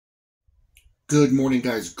Good morning,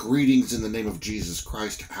 guys. Greetings in the name of Jesus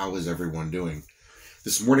Christ. How is everyone doing?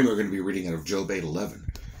 This morning we're going to be reading out of Job 8:11.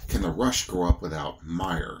 Can the rush grow up without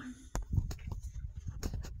mire?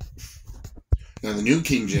 Now, in the New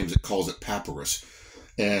King James, it calls it papyrus.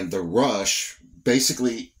 And the rush,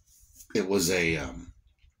 basically, it was a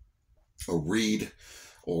reed,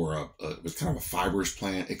 or it was kind of a fibrous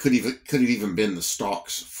plant. It could have even been the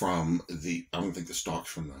stalks from I don't think the stalks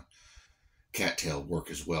from the cattail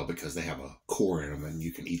work as well, because they have a core in them and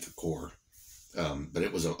you can eat the core. But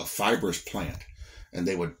it was a fibrous plant, and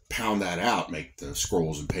they would pound that out, make the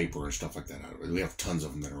scrolls and paper and stuff like that out of it. We have tons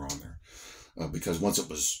of them that are on there because once it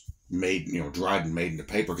was made, dried and made into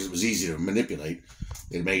paper, because it was easy to manipulate,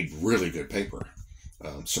 it made really good paper,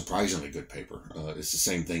 surprisingly good paper. It's the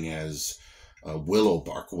same thing as willow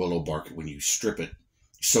bark. Willow bark, when you strip it,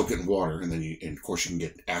 soak it in water, and then and of course you can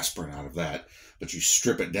get aspirin out of that, but you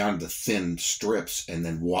strip it down to thin strips and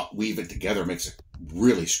then weave it together. It makes a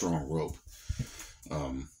really strong rope.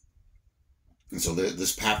 And so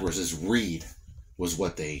this papyrus, this reed, was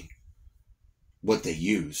what they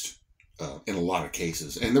used in a lot of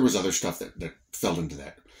cases. And there was other stuff that fell into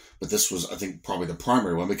that, but this was, I think, probably the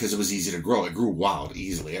primary one because it was easy to grow. It grew wild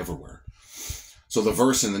easily everywhere. So the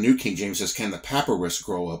verse in the New King James says, "Can the papyrus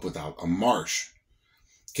grow up without a marsh?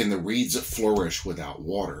 Can the reeds flourish without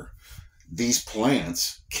water?" These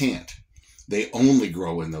plants can't. They only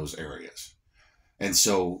grow in those areas. And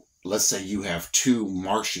so let's say you have two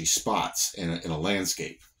marshy spots in a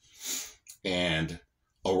landscape, and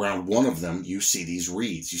around one of them you see these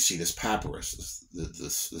reeds, you see this papyrus,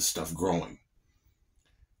 this stuff growing.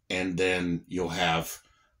 And then you'll have,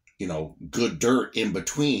 good dirt in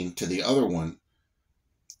between to the other one,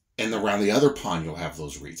 and around the other pond you'll have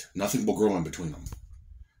those reeds. Nothing will grow in between them.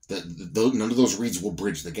 None of those reeds will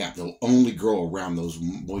bridge the gap. They'll only grow around those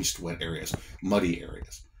moist, wet areas, muddy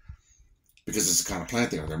areas, because it's the kind of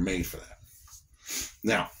plant they are. They're made for that.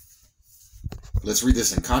 Now, let's read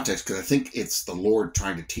this in context, because I think it's the Lord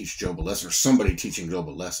trying to teach Job a lesson, or somebody teaching Job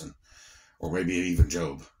a lesson, or maybe even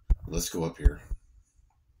Job. Let's go up here.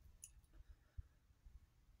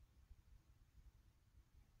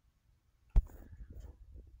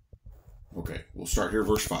 Okay, we'll start here,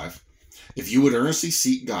 verse 5. "If you would earnestly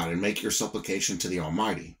seek God and make your supplication to the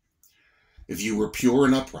Almighty, if you were pure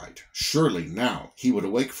and upright, surely now he would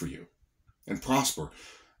awake for you and prosper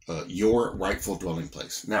your rightful dwelling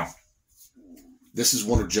place." Now, this is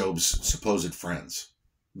one of Job's supposed friends,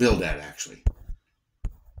 Bildad, actually.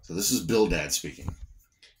 So this is Bildad speaking.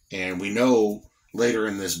 And we know later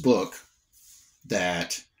in this book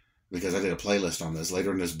that, because I did a playlist on this,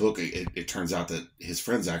 later in this book, it turns out that his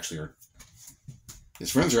friends are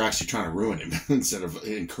actually trying to ruin him instead of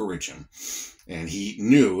encourage him. And he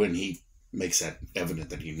knew, and he makes that evident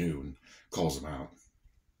that he knew and calls him out.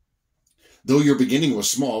 "Though your beginning was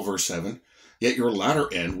small," verse 7, "yet your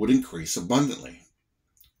latter end would increase abundantly.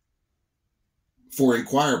 For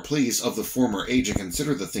inquire, please, of the former age, and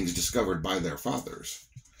consider the things discovered by their fathers.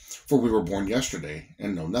 For we were born yesterday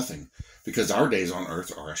and know nothing, because our days on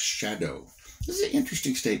earth are a shadow." This is an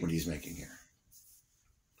interesting statement he's making here.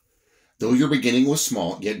 "Though your beginning was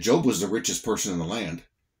small," yet Job was the richest person in the land,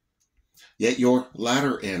 "yet your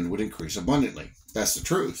latter end would increase abundantly." That's the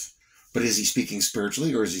truth. But is he speaking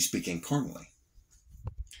spiritually, or is he speaking carnally?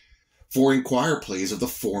 "For inquire, please, of the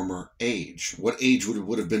former age." What age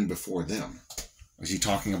would have been before them? Is he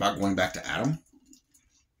talking about going back to Adam?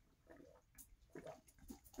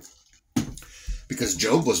 Because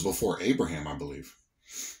Job was before Abraham, I believe.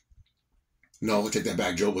 No, take that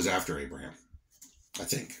back. Job was after Abraham, I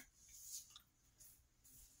think.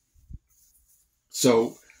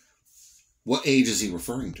 So, what age is he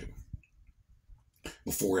referring to?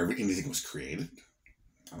 Before anything was created?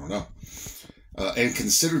 I don't know. "And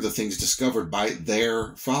consider the things discovered by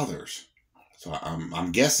their fathers." So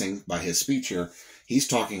I'm guessing by his speech here, he's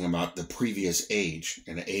talking about the previous age,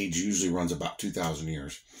 and an age usually runs about 2,000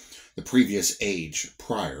 years. The previous age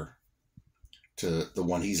prior to the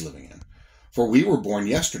one he's living in. "For we were born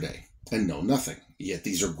yesterday and know nothing, yet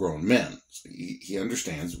these are grown men." So he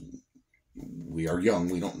understands we are young,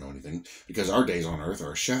 we don't know anything, because our days on earth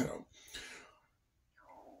are a shadow.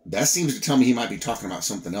 That seems to tell me he might be talking about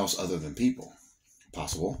something else other than people.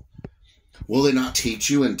 Possible. "Will they not teach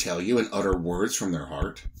you and tell you and utter words from their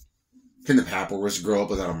heart? Can the papyrus grow up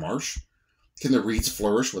without a marsh? Can the reeds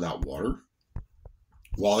flourish without water?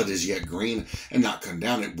 While it is yet green and not come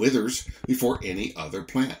down, it withers before any other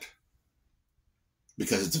plant,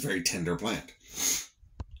 because it's a very tender plant.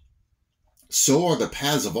 So are the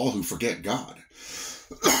paths of all who forget God,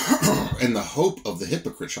 and the hope of the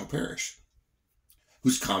hypocrite shall perish,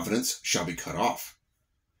 whose confidence shall be cut off.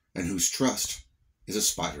 and whose trust is a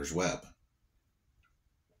spider's web.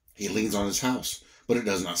 He leans on his house, but it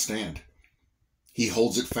does not stand. He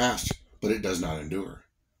holds it fast, but it does not endure.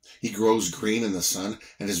 He grows green in the sun,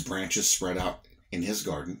 and his branches spread out in his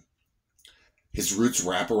garden. His roots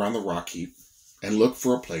wrap around the rock heap and look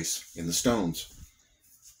for a place in the stones.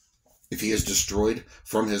 If he is destroyed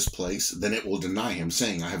from his place, then it will deny him,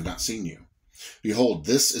 saying, I have not seen you. Behold,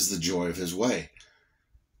 this is the joy of his way,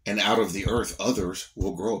 and out of the earth others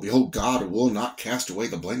will grow. Behold, God will not cast away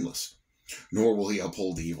the blameless, nor will he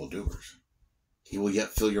uphold the evildoers. He will yet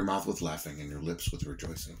fill your mouth with laughing and your lips with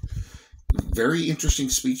rejoicing. Very interesting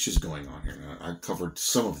speeches going on here. I covered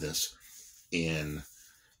some of this in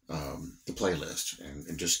the playlist,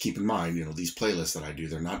 and just keep in mind, these playlists that I do,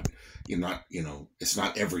 they're not, it's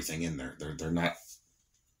not everything in there. They're not.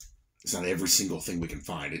 It's not every single thing we can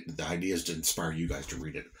find. The idea is to inspire you guys to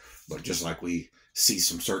read it. But just like we see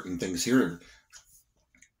some certain things here,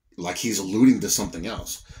 like he's alluding to something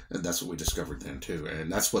else, and that's what we discovered then too.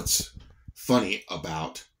 And that's what's funny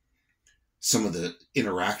about some of the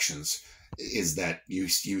interactions, is that you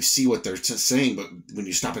see what they're saying, but when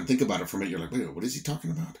you stop and think about it for a minute, you're like, wait, what is he talking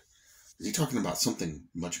about? Is he talking about something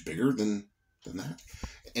much bigger than that?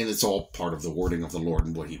 And it's all part of the wording of the Lord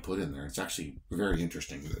and what he put in there. It's actually very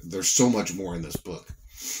interesting. There's so much more in this book.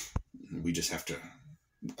 We just have to,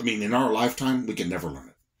 in our lifetime, we can never learn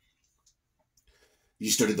it. You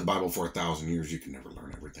studied the Bible for 1,000 years, you can never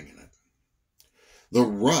learn everything in it. The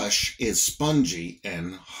rush is spongy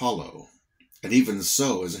and hollow, and even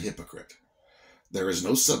so is a hypocrite. There is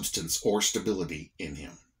no substance or stability in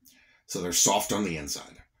him. So they're soft on the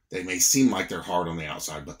inside. They may seem like they're hard on the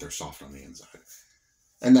outside, but they're soft on the inside.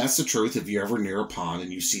 And that's the truth. If you're ever near a pond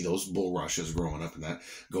and you see those bulrushes growing up and that,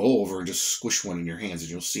 go over and just squish one in your hands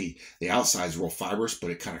and you'll see the outside's real fibrous,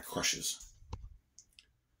 but it kind of crushes.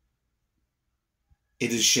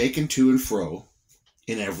 It is shaken to and fro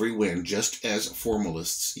in every wind, just as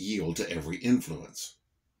formalists yield to every influence.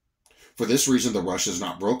 For this reason, the rush is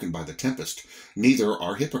not broken by the tempest, neither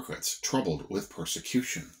are hypocrites troubled with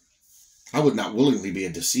persecution. I would not willingly be a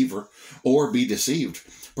deceiver or be deceived.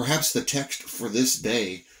 Perhaps the text for this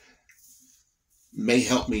day may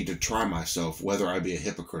help me to try myself whether I be a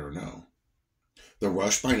hypocrite or no. The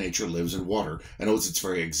rush by nature lives in water and owes its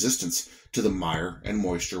very existence to the mire and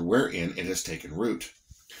moisture wherein it has taken root.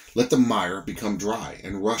 Let the mire become dry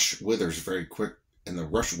and the rush withers very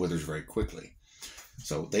quickly.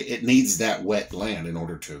 So it needs that wet land in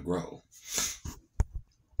order to grow.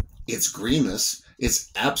 Its greenness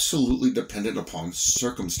is absolutely dependent upon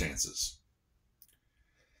circumstances.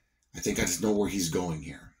 I think I just know where he's going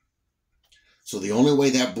here. So the only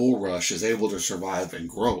way that bulrush is able to survive and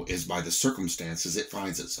grow is by the circumstances it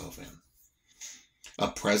finds itself in.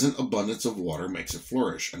 A present abundance of water makes it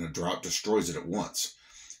flourish, and a drought destroys it at once.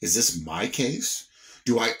 Is this my case?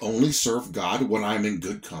 Do I only serve God when I'm in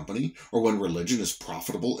good company, or when religion is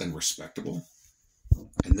profitable and respectable?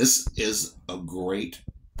 And this is a great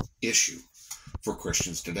issue for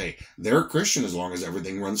Christians today. They're a Christian as long as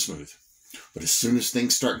everything runs smooth. But as soon as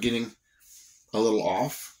things start getting a little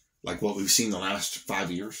off, like what we've seen the last 5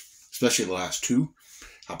 years, especially the last 2,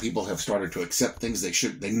 how people have started to accept things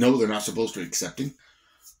they know they're not supposed to be accepting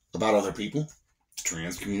about other people, the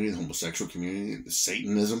trans community, the homosexual community, the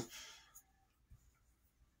Satanism.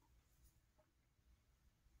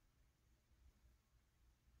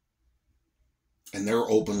 And they're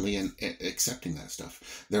openly accepting that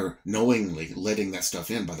stuff. They're knowingly letting that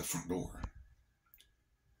stuff in by the front door.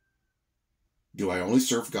 Do I only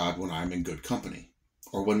serve God when I'm in good company,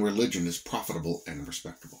 or when religion is profitable and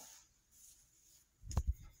respectable?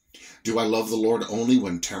 Do I love the Lord only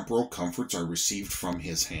when temporal comforts are received from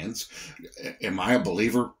his hands? Am I a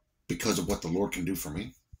believer because of what the Lord can do for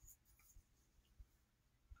me?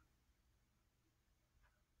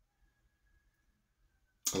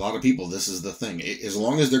 A lot of people, this is the thing. As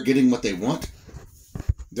long as they're getting what they want,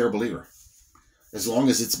 they're a believer. As long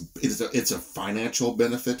as it's a financial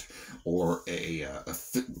benefit or a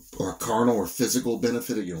carnal or physical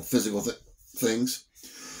benefit, physical things,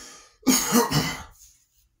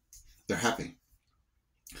 they're happy.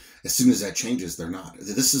 As soon as that changes, they're not.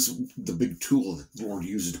 This is the big tool that the Lord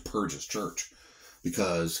uses to purge his church,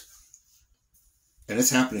 because, and it's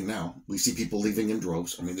happening now. We see people leaving in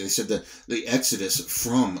droves. They said that the exodus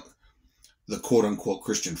from the quote-unquote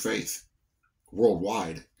Christian faith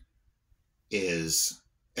worldwide is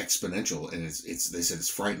exponential, and they said it's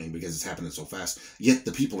frightening because it's happening so fast. Yet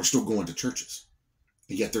the people are still going to churches,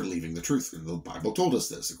 and yet they're leaving the truth. And the Bible told us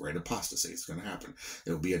this: a great apostasy is going to happen.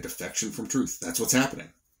 There will be a defection from truth. That's what's happening.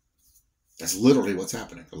 That's literally what's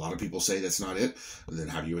happening. A lot of people say that's not it. Then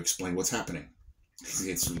how do you explain what's happening?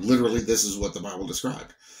 It's literally, this is what the Bible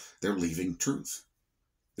described. They're leaving truth.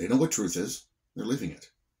 They know what truth is. They're leaving it.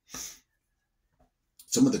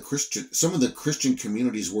 Some of the Christian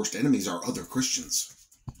community's worst enemies are other Christians.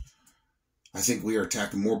 I think we are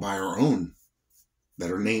attacked more by our own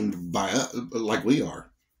that are named by us, like we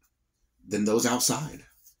are, than those outside.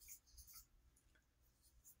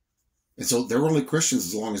 And so they're only Christians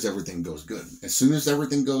as long as everything goes good. As soon as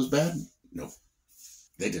everything goes bad, nope.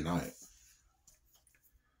 They deny it.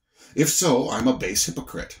 If so, I'm a base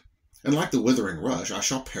hypocrite. And like the withering rush, I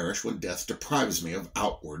shall perish when death deprives me of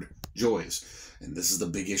outward joys. And this is the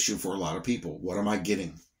big issue for a lot of people. What am I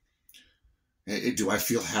getting? Do I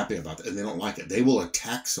feel happy about that? And they don't like it. They will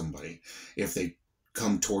attack somebody if they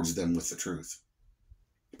come towards them with the truth.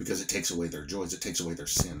 Because it takes away their joys. It takes away their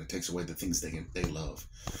sin. It takes away the things they love.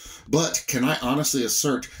 But can I honestly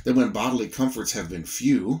assert that when bodily comforts have been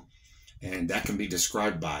few, and that can be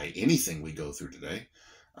described by anything we go through today,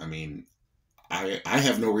 I mean, I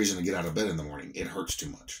have no reason to get out of bed in the morning. It hurts too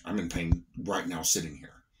much. I'm in pain right now sitting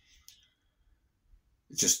here.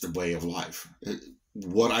 It's just the way of life.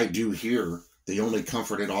 What I do here, the only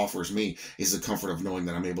comfort it offers me is the comfort of knowing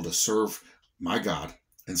that I'm able to serve my God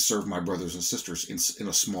and serve my brothers and sisters in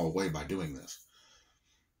a small way by doing this.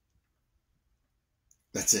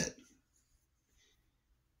 That's it.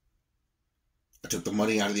 I took the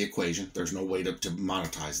money out of the equation. There's no way to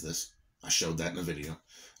monetize this. I showed that in a video.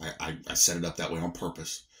 I set it up that way on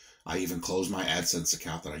purpose. I even closed my AdSense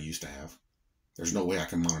account that I used to have. There's no way I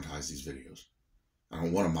can monetize these videos. I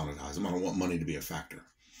don't want to monetize them. I don't want money to be a factor.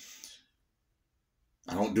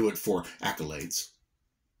 I don't do it for accolades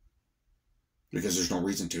because there's no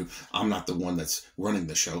reason to. I'm not the one that's running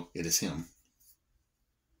the show. It is him.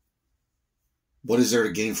 What is there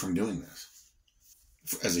to gain from doing this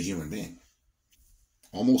as a human being?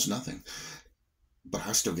 Almost nothing. But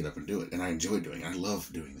I still get up and do it, and I enjoy doing it. I love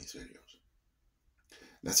doing these videos.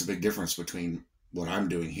 That's a big difference between what I'm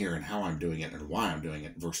doing here and how I'm doing it and why I'm doing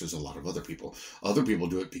it versus a lot of other people. Other people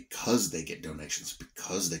do it because they get donations,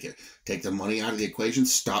 because they take the money out of the equation,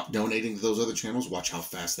 stop donating to those other channels, watch how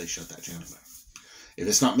fast they shut that channel down. If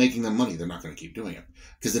it's not making them money, they're not going to keep doing it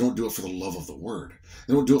because they don't do it for the love of the word.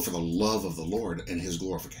 They don't do it for the love of the Lord and his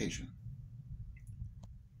glorification.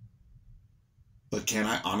 But can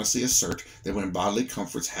I honestly assert that when bodily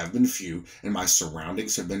comforts have been few and my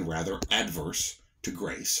surroundings have been rather adverse to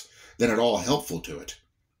grace, than at all helpful to it,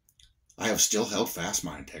 I have still held fast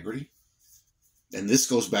my integrity? And this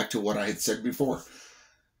goes back to what I had said before.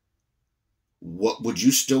 What would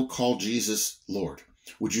you still call Jesus Lord?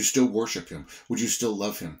 Would you still worship him? Would you still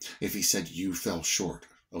love him if he said you fell short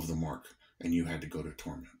of the mark and you had to go to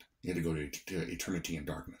torment? You had to go to eternity in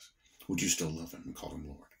darkness. Would you still love him and call him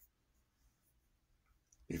Lord?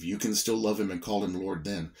 If you can still love him and call him Lord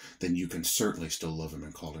then you can certainly still love him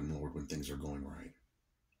and call him Lord when things are going right.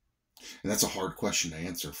 And that's a hard question to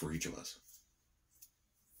answer for each of us.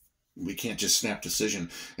 We can't just snap decision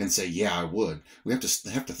and say, yeah, I would. We have to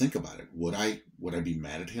think about it. Would I be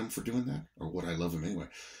mad at him for doing that? Or would I love him anyway?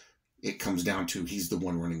 It comes down to he's the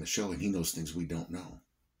one running the show and he knows things we don't know.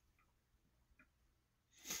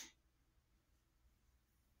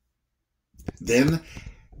 Then,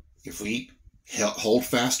 if we hold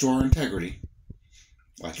fast to our integrity,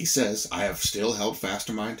 like he says, I have still held fast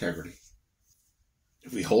to my integrity.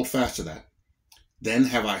 If we hold fast to that, then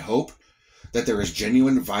have I hope that there is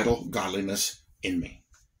genuine, vital godliness in me.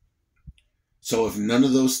 So if none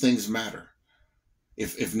of those things matter,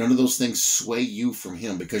 if none of those things sway you from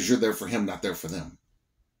him because you're there for him, not there for them.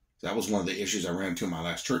 That was one of the issues I ran into in my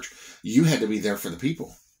last church. You had to be there for the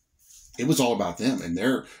people. It was all about them and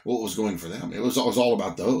what was going for them. It was all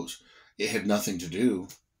about those. It had nothing to do,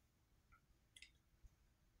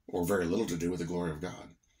 or very little to do, with the glory of God.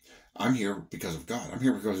 I'm here because of God. I'm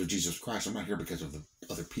here because of Jesus Christ. I'm not here because of the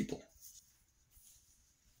other people.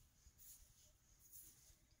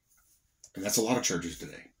 And that's a lot of churches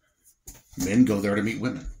today. Men go there to meet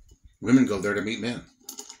women. Women go there to meet men.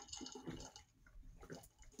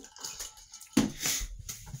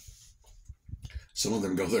 Some of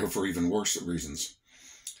them go there for even worse reasons.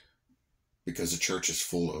 Because the church is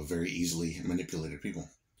full of very easily manipulated people.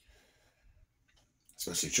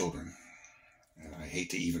 Especially children. And I hate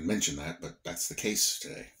to even mention that, but that's the case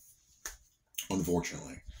today.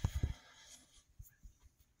 Unfortunately.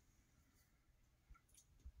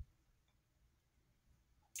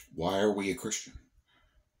 Why are we a Christian?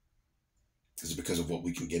 Is it because of what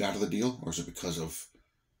we can get out of the deal? Or is it because of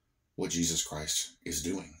what Jesus Christ is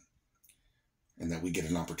doing? And that we get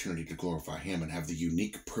an opportunity to glorify him and have the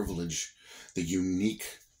unique privilege, the unique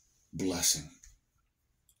blessing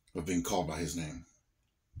of being called by his name.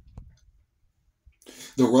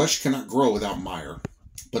 The rush cannot grow without mire,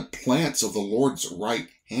 but plants of the Lord's right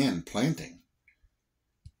hand planting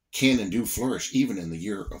can and do flourish even in the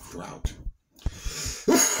year of drought.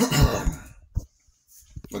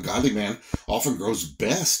 A godly man often grows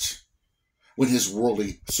best when his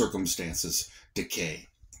worldly circumstances decay.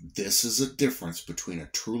 This is a difference between a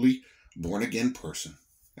truly born-again person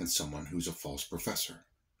and someone who's a false professor.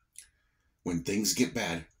 When things get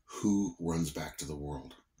bad, who runs back to the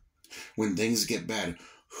world? When things get bad,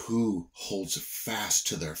 who holds fast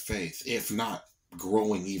to their faith, if not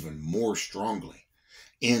growing even more strongly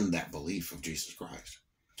in that belief of Jesus Christ?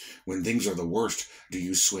 When things are the worst, do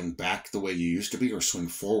you swing back the way you used to be or swing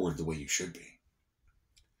forward the way you should be?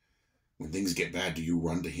 When things get bad, do you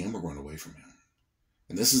run to him or run away from him?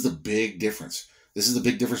 And this is the big difference. This is the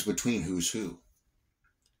big difference between who's who.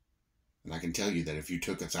 And I can tell you that if you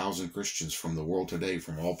took 1,000 Christians from the world today,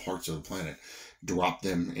 from all parts of the planet, dropped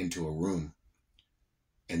them into a room,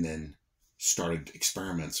 and then started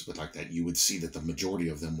experiments with like that, you would see that the majority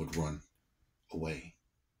of them would run away.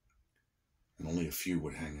 And only a few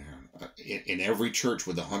would hang around. In every church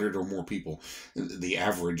with 100 or more people, the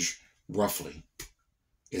average, roughly,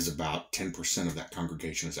 is about 10% of that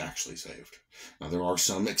congregation is actually saved. Now, there are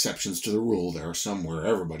some exceptions to the rule. There are some where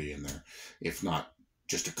everybody in there, if not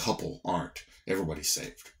just a couple, aren't. Everybody's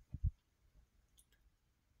saved.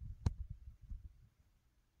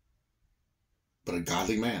 But a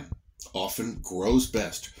godly man often grows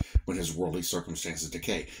best when his worldly circumstances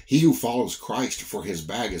decay. He who follows Christ for his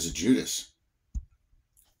bag is a Judas.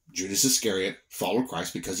 Judas Iscariot followed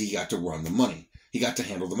Christ because he got to run the money. He got to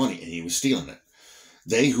handle the money, and he was stealing it.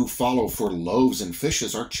 They who follow for loaves and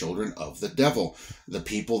fishes are children of the devil. The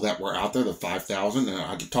people that were out there, the 5,000, and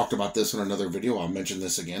I talked about this in another video, I'll mention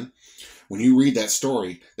this again. When you read that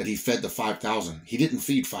story that he fed the 5,000, he didn't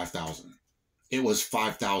feed 5,000. It was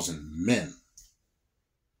 5,000 men.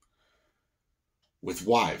 With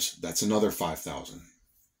wives, that's another 5,000.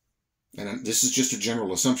 And this is just a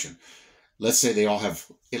general assumption. Let's say they all have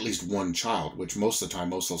at least one child, which most of the time,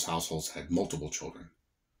 most of those households had multiple children.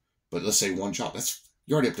 But let's say one child.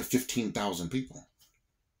 You're already up to 15,000 people.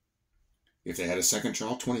 If they had a second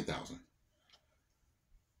child, 20,000.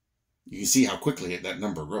 You can see how quickly that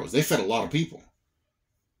number grows. They fed a lot of people.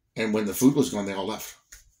 And when the food was gone, they all left.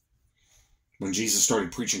 When Jesus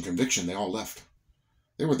started preaching conviction, they all left.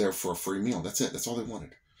 They were there for a free meal. That's it. That's all they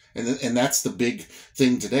wanted. And that's the big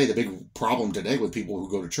thing today, the big problem today with people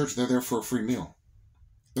who go to church. They're there for a free meal.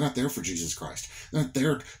 They're not there for Jesus Christ. They're not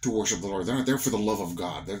there to worship the Lord. They're not there for the love of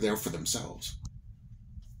God. They're there for themselves.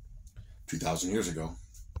 2,000 years ago,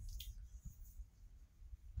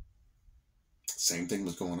 same thing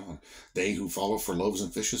was going on. They who follow for loaves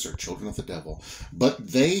and fishes are children of the devil. But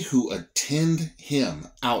they who attend him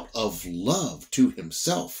out of love to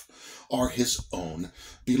himself are his own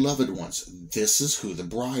beloved ones. This is who the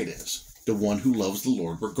bride is. The one who loves the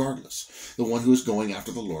Lord regardless. The one who is going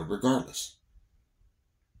after the Lord regardless.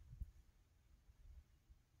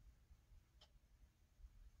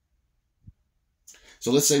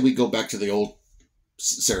 So let's say we go back to the old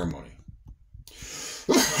ceremony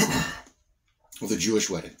with a Jewish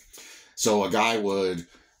wedding. So a guy would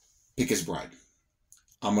pick his bride.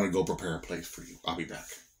 I'm going to go prepare a place for you. I'll be back.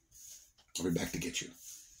 I'll be back to get you,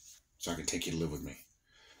 so I can take you to live with me.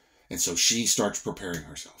 And so she starts preparing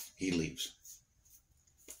herself. He leaves.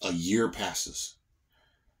 A year passes.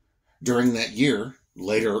 During that year,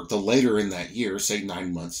 later in that year, say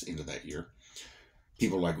 9 months into that year,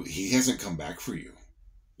 people are like, he hasn't come back for you.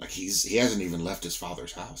 Like he hasn't even left his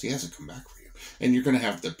father's house. He hasn't come back for you. And you're going to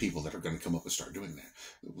have the people that are going to come up and start doing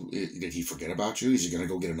that. Did he forget about you? Is he going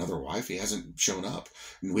to go get another wife? He hasn't shown up.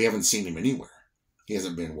 And we haven't seen him anywhere. He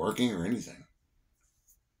hasn't been working or anything.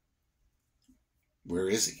 Where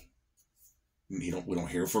is he? We don't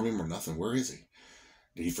hear from him or nothing. Where is he?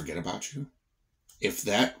 Did he forget about you? If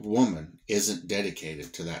that woman isn't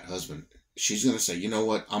dedicated to that husband, she's going to say, you know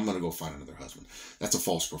what? I'm going to go find another husband. That's a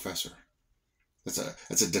false professor.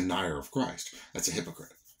 That's a denier of Christ. That's a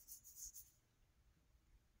hypocrite.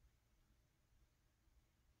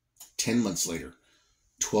 10 months later,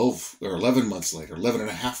 12 or 11 months later, 11 and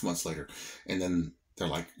a half months later, and then they're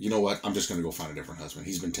like, you know what? I'm just going to go find a different husband.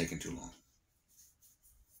 He's been taking too long.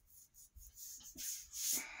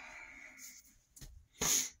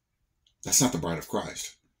 That's not the bride of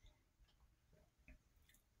Christ.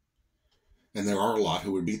 And there are a lot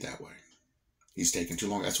who would be that way. He's taking too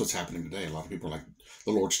long. That's what's happening today. A lot of people are like,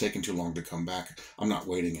 the Lord's taking too long to come back. I'm not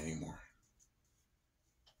waiting anymore.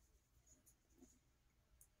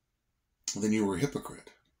 Well, then you were a hypocrite.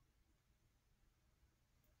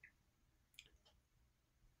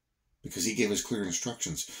 Because he gave us clear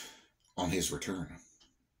instructions on his return.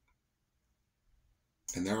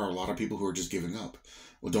 And there are a lot of people who are just giving up.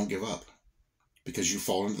 Well, don't give up, because you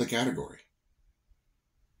fall into the category.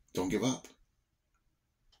 Don't give up.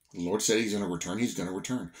 The Lord said he's going to return. He's going to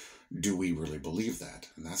return. Do we really believe that?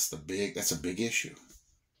 And that's a big issue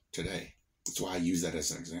today. That's why I use that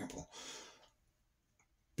as an example.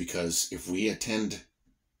 Because if we attend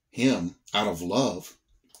him out of love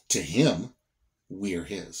to him, we are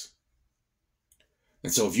his.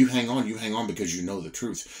 And so if you hang on because you know the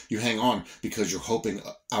truth. You hang on because you're hoping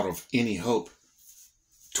out of any hope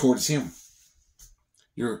towards him.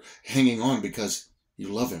 You're hanging on because you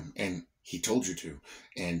love him and he told you to,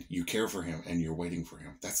 and you care for him and you're waiting for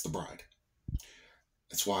him. That's the bride.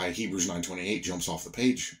 That's why Hebrews 9:28 jumps off the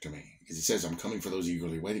page to me, because he says, I'm coming for those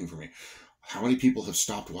eagerly waiting for me. How many people have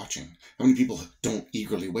stopped watching? How many people don't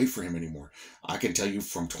eagerly wait for him anymore? I can tell you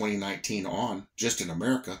from 2019 on, just in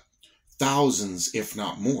America, thousands, if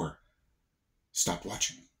not more, stopped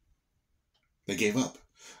watching. They gave up.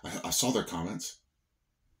 I saw their comments.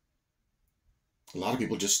 A lot of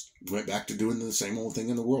people just went back to doing the same old thing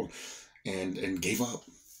in the world and gave up,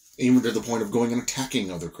 even to the point of going and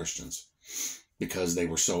attacking other Christians because they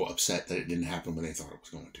were so upset that it didn't happen when they thought it was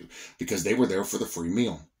going to, because they were there for the free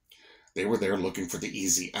meal. They were there looking for the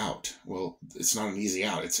easy out. Well, it's not an easy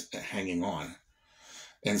out. It's hanging on.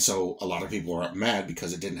 And so a lot of people are mad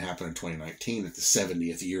because it didn't happen in 2019 at the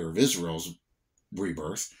 70th year of Israel's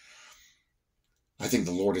rebirth. I think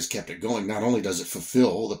the Lord has kept it going. Not only does it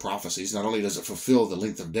fulfill the prophecies, not only does it fulfill the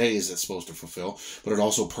length of days it's supposed to fulfill, but it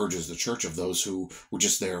also purges the church of those who were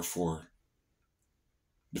just there for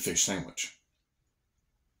the fish sandwich.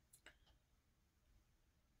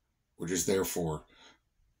 We're just there for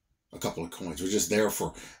a couple of coins. We're just there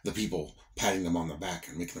for the people patting them on the back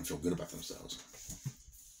and making them feel good about themselves.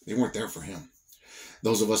 They weren't there for him.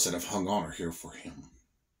 Those of us that have hung on are here for him.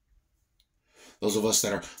 Those of us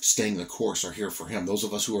that are staying the course are here for him. Those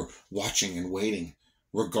of us who are watching and waiting,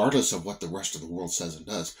 regardless of what the rest of the world says and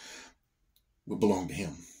does, we belong to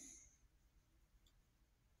him.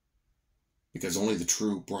 Because only the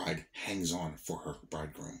true bride hangs on for her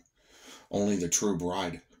bridegroom. Only the true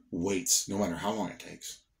bride waits, no matter how long it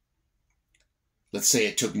takes. Let's say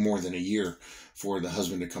it took more than a year for the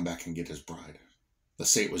husband to come back and get his bride.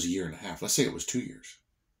 Let's say it was a year and a half. Let's say it was 2 years.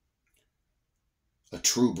 A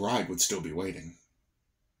true bride would still be waiting.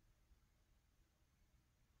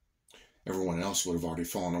 Everyone else would have already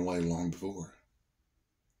fallen away long before.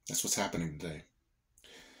 That's what's happening today.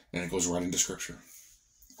 And it goes right into Scripture.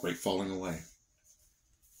 Great falling away.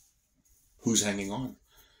 Who's hanging on?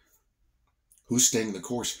 Who's staying the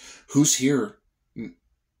course? Who's here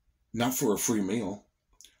not for a free meal,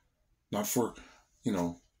 not for,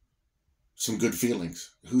 some good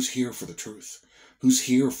feelings? Who's here for the truth? Who's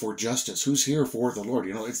here for justice? Who's here for the Lord?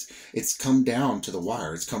 It's come down to the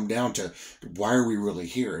wire. It's come down to, why are we really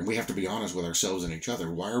here? And we have to be honest with ourselves and each other.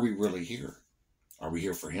 Why are we really here? Are we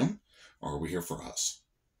here for him, or are we here for us?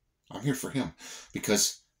 I'm here for him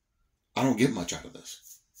because I don't get much out of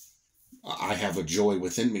this. I have a joy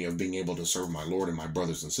within me of being able to serve my Lord and my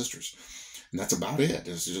brothers and sisters. And that's about it.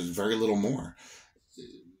 There's just very little more.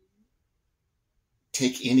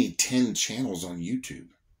 Take any 10 channels on YouTube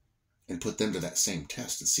and put them to that same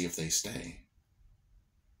test and see if they stay.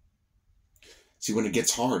 See, when it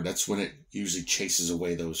gets hard, that's when it usually chases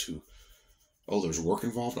away those who, there's work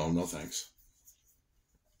involved? Oh, no thanks.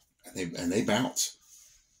 And they bounce.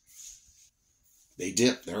 They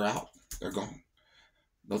dip. They're out. They're gone.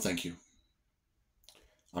 No thank you.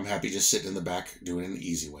 I'm happy just sitting in the back doing it an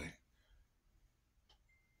easy way.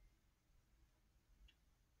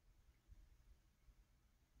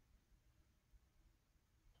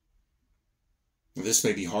 This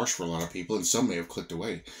may be harsh for a lot of people, and some may have clicked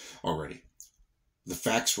away already. The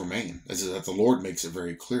facts remain, as that the Lord makes it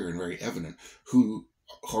very clear and very evident who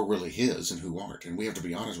are really his and who aren't. And we have to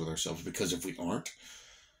be honest with ourselves, because if we aren't,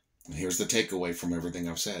 and here's the takeaway from everything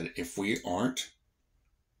I've said, if we aren't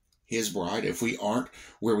his bride, if we aren't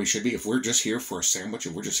where we should be, if we're just here for a sandwich,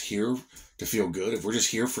 if we're just here to feel good, if we're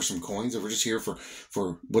just here for some coins, if we're just here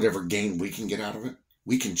for whatever gain we can get out of it,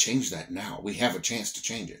 we can change that now. We have a chance to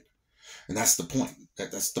change it. And that's the point.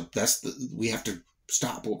 We have to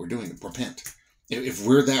stop what we're doing and repent. If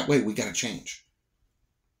we're that way, we got to change.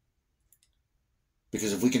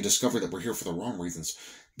 Because if we can discover that we're here for the wrong reasons,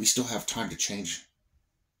 we still have time to change,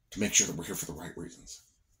 to make sure that we're here for the right reasons.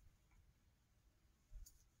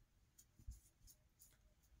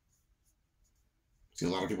 See, a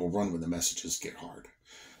lot of people run when the messages get hard.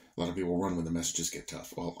 A lot of people run when the messages get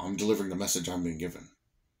tough. Well, I'm delivering the message I'm being given.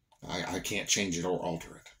 I can't change it or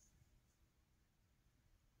alter it.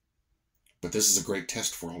 But this is a great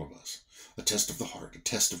test for all of us. A test of the heart, a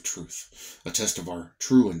test of truth, a test of our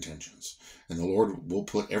true intentions. And the Lord will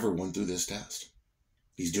put everyone through this test.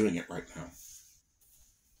 He's doing it right now.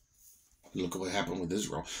 Look at what happened with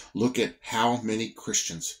Israel. Look at how many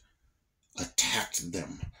Christians attacked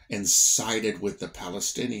them and sided with the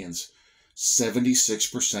Palestinians.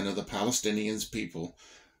 76% of the Palestinians people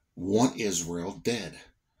want Israel dead.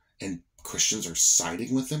 And Christians are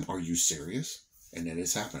siding with them? Are you serious? And it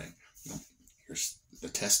is happening. Here's the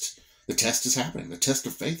test. The test is happening. The test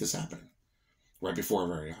of faith is happening right before our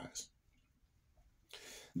very eyes.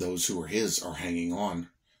 Those who are his are hanging on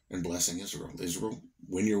and blessing Israel. Israel,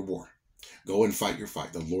 win your war. Go and fight your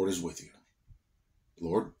fight. The Lord is with you.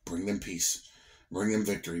 Lord, bring them peace. Bring them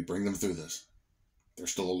victory. Bring them through this.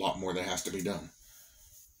 There's still a lot more that has to be done.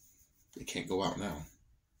 They can't go out now.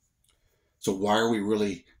 So why are we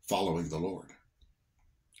really following the Lord?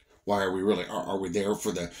 Why are we really? Are we there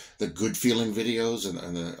for the good feeling videos? And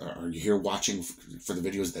are you here watching for the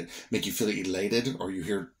videos that make you feel elated? Or are you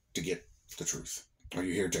here to get the truth? Are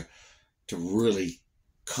you here to really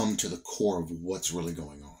come to the core of what's really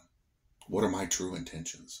going on? What are my true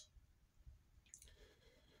intentions?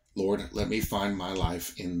 Lord, let me find my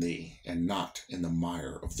life in thee and not in the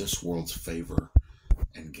mire of this world's favor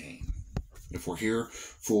and gain. If we're here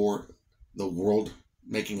for the world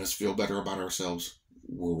making us feel better about ourselves,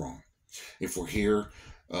 we're wrong. If we're here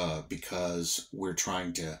because we're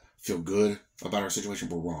trying to feel good about our situation,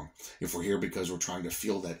 we're wrong. If we're here because we're trying to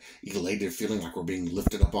feel that elated feeling like we're being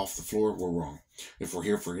lifted up off the floor, we're wrong. If we're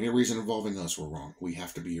here for any reason involving us, we're wrong. We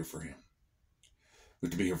have to be here for him. We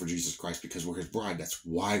have to be here for Jesus Christ because we're his bride. That's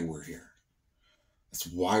why we're here. That's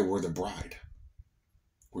why we're the bride.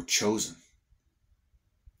 We're chosen.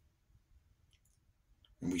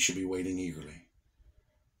 And we should be waiting eagerly.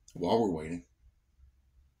 While we're waiting,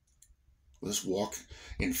 let's walk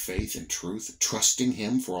in faith and truth, trusting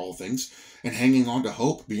him for all things, and hanging on to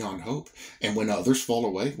hope beyond hope. And when others fall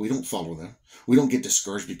away, we don't follow them. We don't get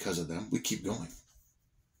discouraged because of them. We keep going.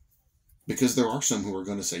 Because there are some who are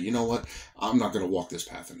going to say, you know what? I'm not going to walk this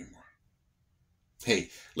path anymore. Hey,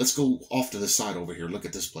 let's go off to the side over here. Look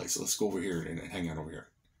at this place. Let's go over here and hang out over here.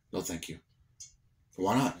 No, thank you.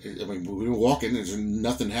 Why not? I mean, we were walking. There's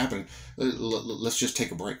nothing happening. Let's just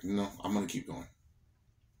take a break. No, I'm going to keep going.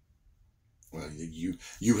 Well,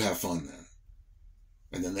 you have fun then.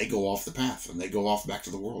 And then they go off the path and they go off back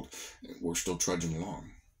to the world. We're still trudging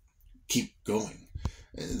along. Keep going.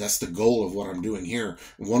 That's the goal of what I'm doing here.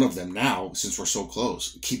 One of them now, since we're so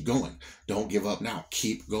close, keep going. Don't give up now.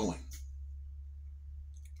 Keep going.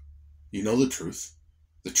 You know the truth.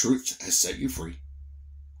 The truth has set you free.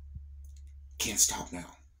 Can't stop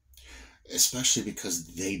now. Especially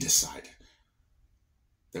because they decide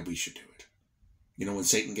that we should do it. You know, when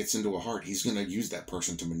Satan gets into a heart, he's going to use that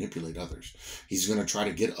person to manipulate others. He's going to try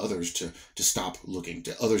to get others to stop looking,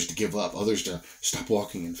 to others to give up, others to stop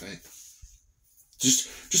walking in faith.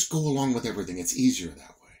 Just go along with everything. It's easier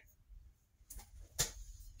that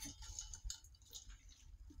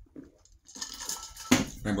way.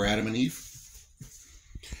 Remember Adam and Eve?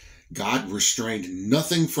 God restrained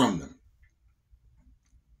nothing from them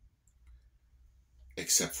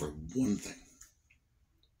except for one thing.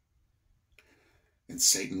 And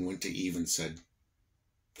Satan went to Eve and said,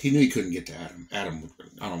 he knew he couldn't get to Adam. Adam,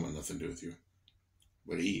 I don't want nothing to do with you.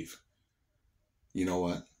 But Eve, you know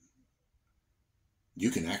what? You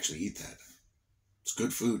can actually eat that. It's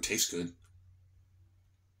good food, tastes good.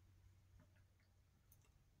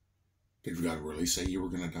 Did God really say you were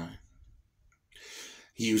going to die?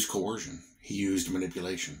 He used coercion. He used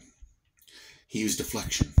manipulation. He used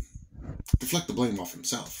deflection. Deflect the blame off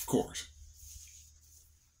himself, of course.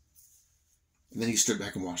 And then he stood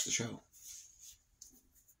back and watched the show.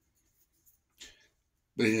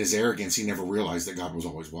 But in his arrogance, he never realized that God was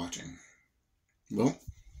always watching. Well,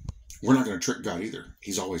 we're not going to trick God either.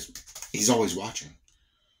 He's always watching.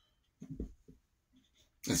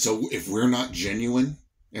 And so if we're not genuine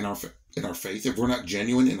in our faith, if we're not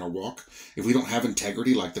genuine in our walk, if we don't have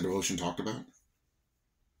integrity like the devotion talked about,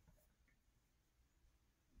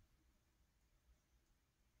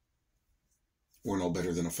 we're no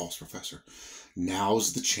better than a false professor.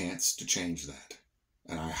 Now's the chance to change that.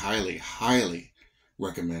 And I highly, highly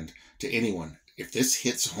recommend to anyone, if this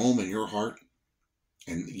hits home in your heart,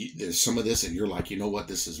 and there's some of this and you're like, you know what,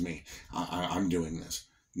 this is me. I'm doing this.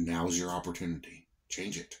 Now's your opportunity.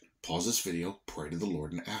 Change it. Pause this video, pray to the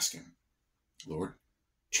Lord and ask him, Lord,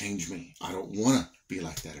 change me. I don't want to be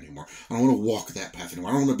like that anymore. I don't want to walk that path anymore.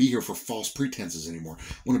 I don't want to be here for false pretenses anymore.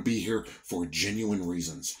 I want to be here for genuine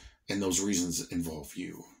reasons. And those reasons involve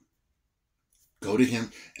you. Go to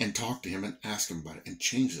him and talk to him and ask him about it and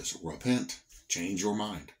change this. Repent. Change your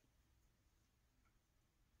mind.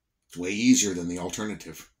 It's way easier than the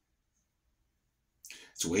alternative.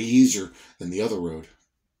 It's way easier than the other road.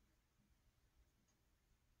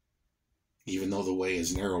 Even though the way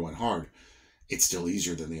is narrow and hard, it's still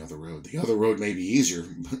easier than the other road. The other road may be easier,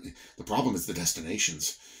 but the problem is the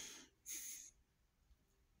destinations.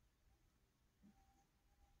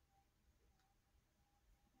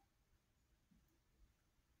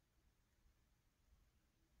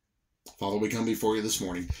 Father, we come before you this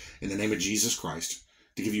morning in the name of Jesus Christ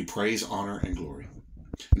to give you praise, honor, and glory,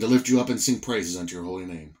 and to lift you up and sing praises unto your holy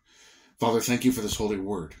name. Father, thank you for this holy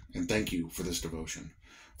word, and thank you for this devotion.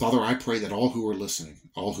 Father, I pray that all who are listening,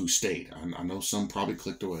 all who stayed, I know some probably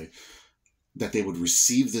clicked away, that they would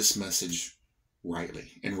receive this message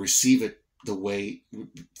rightly and receive it the way,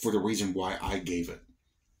 for the reason why I gave it.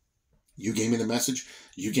 You gave me the message,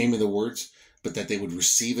 you gave me the words, but that they would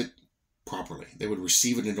receive it properly. They would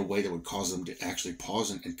receive it in a way that would cause them to actually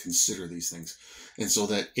pause and consider these things. And so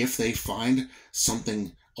that if they find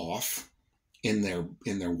something off in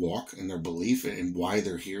their walk, in their belief, and why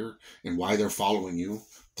they're here and why they're following you,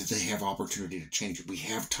 that they have opportunity to change it. We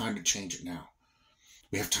have time to change it now.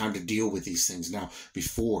 We have time to deal with these things now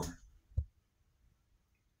before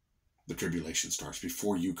the tribulation starts,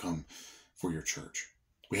 before you come for your church.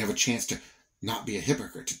 We have a chance to not be a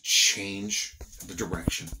hypocrite, to change the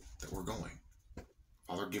direction that we're going.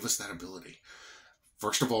 Father, give us that ability.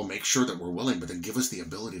 First of all, make sure that we're willing, but then give us the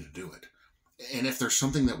ability to do it. And if there's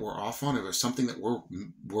something that we're off on, if there's something that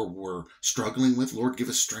we're struggling with, Lord, give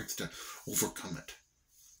us strength to overcome it.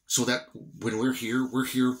 So that when we're here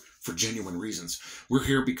for genuine reasons. We're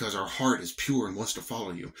here because our heart is pure and wants to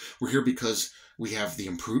follow you. We're here because we have the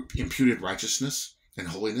imputed righteousness and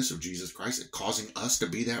holiness of Jesus Christ, causing us to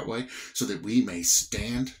be that way so that we may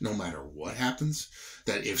stand no matter what happens.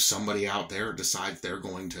 That if somebody out there decides they're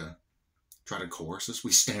going to try to coerce us,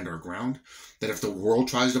 we stand our ground. That if the world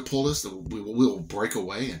tries to pull us, we will break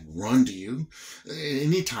away and run to you.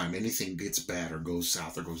 Anytime anything gets bad or goes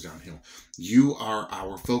south or goes downhill, you are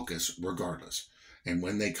our focus regardless. And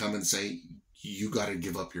when they come and say, you got to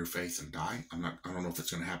give up your faith and die, I don't know if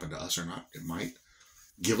it's going to happen to us or not. It might.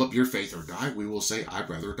 Give up your faith or die. We will say, I'd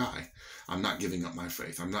rather die. I'm not giving up my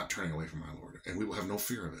faith. I'm not turning away from my Lord. And we will have no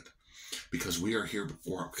fear of it because we are here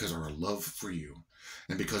because of our love for you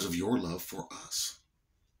and because of your love for us.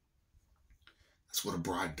 That's what a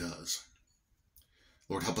bride does.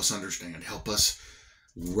 Lord, help us understand. Help us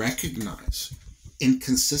recognize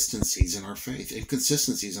inconsistencies in our faith,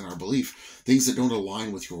 inconsistencies in our belief, things that don't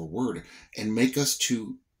align with your word, and make us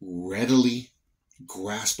to readily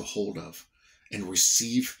grasp a hold of and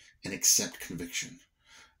receive and accept conviction.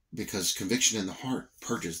 Because conviction in the heart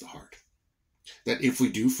purges the heart. That if we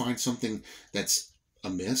do find something that's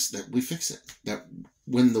amiss, that we fix it. That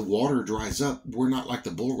when the water dries up, we're not like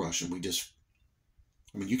the bulrush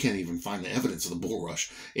and you can't even find the evidence of the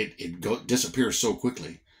bulrush. It disappears so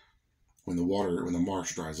quickly when the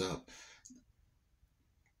marsh dries up.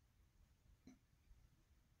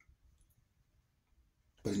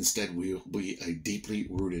 But instead, we'll be a deeply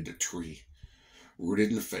rooted tree,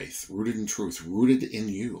 rooted in faith, rooted in truth, rooted in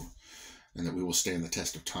you, and that we will stand the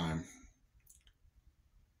test of time,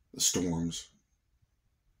 the storms,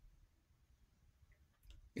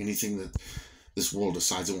 anything that this world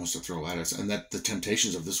decides it wants to throw at us, and that the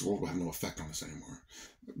temptations of this world will have no effect on us anymore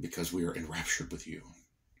because we are enraptured with you.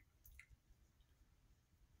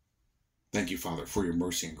 Thank you, Father, for your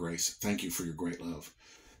mercy and grace. Thank you for your great love.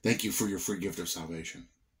 Thank you for your free gift of salvation.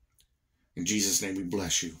 In Jesus' name we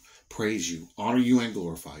bless you, praise you, honor you, and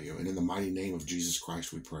glorify you. And in the mighty name of Jesus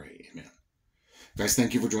Christ we pray. Amen. Guys,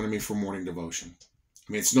 thank you for joining me for morning devotion.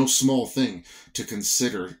 It's no small thing to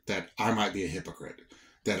consider that I might be a hypocrite,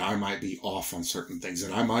 that I might be off on certain things,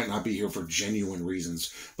 that I might not be here for genuine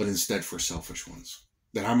reasons, but instead for selfish ones.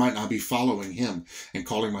 That I might not be following him and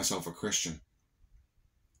calling myself a Christian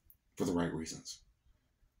for the right reasons.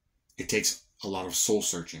 It takes a lot of soul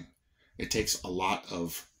searching. It takes a lot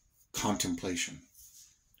of contemplation.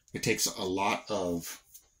 It takes a lot of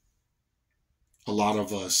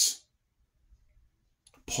us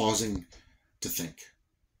pausing to think,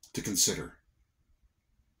 to consider.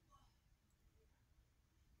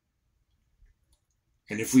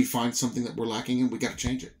 And if we find something that we're lacking in, we got to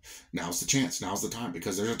change it. Now's the chance. Now's the time,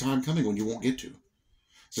 because there's a time coming when you won't get to.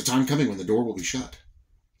 There's a time coming when the door will be shut.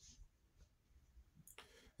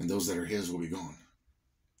 And those that are his will be gone.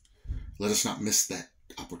 Let us not miss that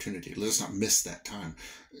opportunity. Let us not miss that time.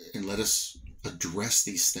 And let us address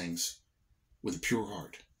these things with a pure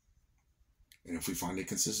heart. And if we find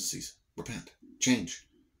inconsistencies, repent, change,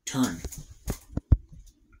 turn.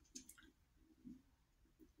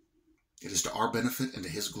 It is to our benefit and to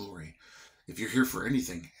His glory. If you're here for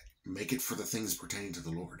anything, make it for the things pertaining to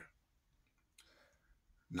the Lord,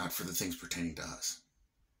 not for the things pertaining to us.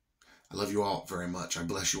 I love you all very much. I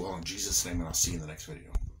bless you all in Jesus' name, and I'll see you in the next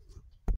video.